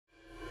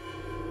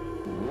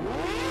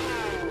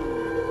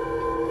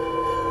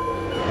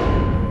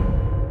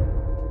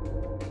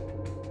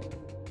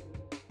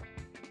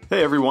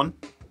Hey everyone,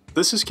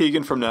 this is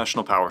Keegan from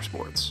National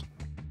Powersports.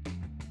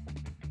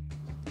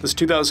 This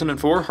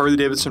 2004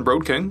 Harley-Davidson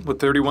Road King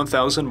with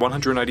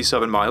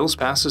 31,197 miles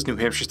passes New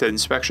Hampshire State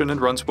inspection and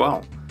runs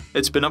well.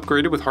 It's been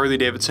upgraded with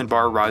Harley-Davidson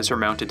bar riser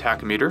mounted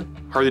tachometer,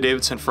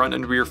 Harley-Davidson front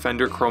and rear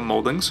fender chrome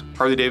moldings,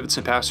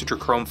 Harley-Davidson passenger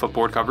chrome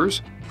footboard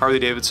covers,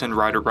 Harley-Davidson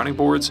rider running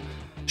boards,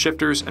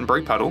 shifters and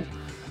brake pedal,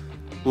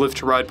 lift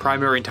to ride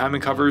primary and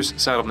timing covers,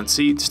 saddleman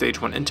seat,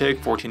 stage 1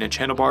 intake, 14-inch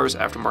handlebars,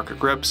 aftermarket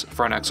grips,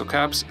 front axle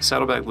caps,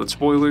 saddlebag lid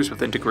spoilers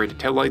with integrated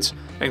taillights,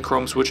 and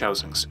chrome switch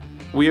housings.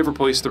 We have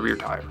replaced the rear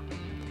tire.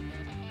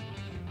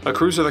 A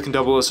cruiser that can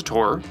double as a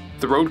tourer,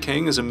 the Road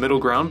King is a middle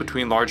ground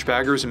between large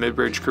baggers and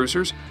mid-range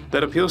cruisers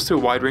that appeals to a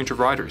wide range of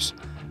riders.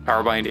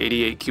 Powered by an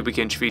 88 cubic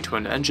inch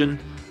V-twin engine,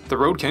 the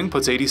Road King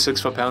puts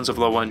 86 foot-pounds of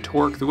low-end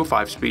torque through a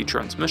 5-speed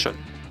transmission.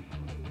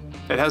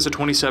 It has a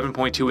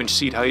 27.2-inch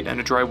seat height and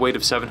a dry weight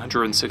of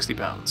 760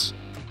 pounds.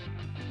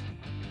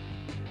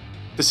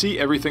 To see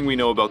everything we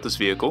know about this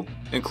vehicle,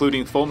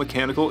 including full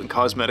mechanical and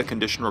cosmetic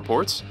condition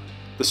reports,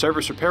 the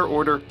service repair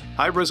order,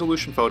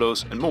 high-resolution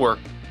photos, and more,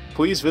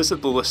 please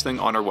visit the listing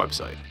on our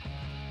website.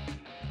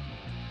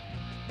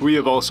 We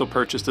have also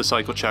purchased the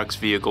CycleCheck's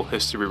Vehicle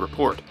History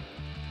Report.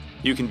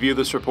 You can view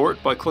this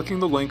report by clicking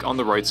the link on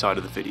the right side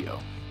of the video.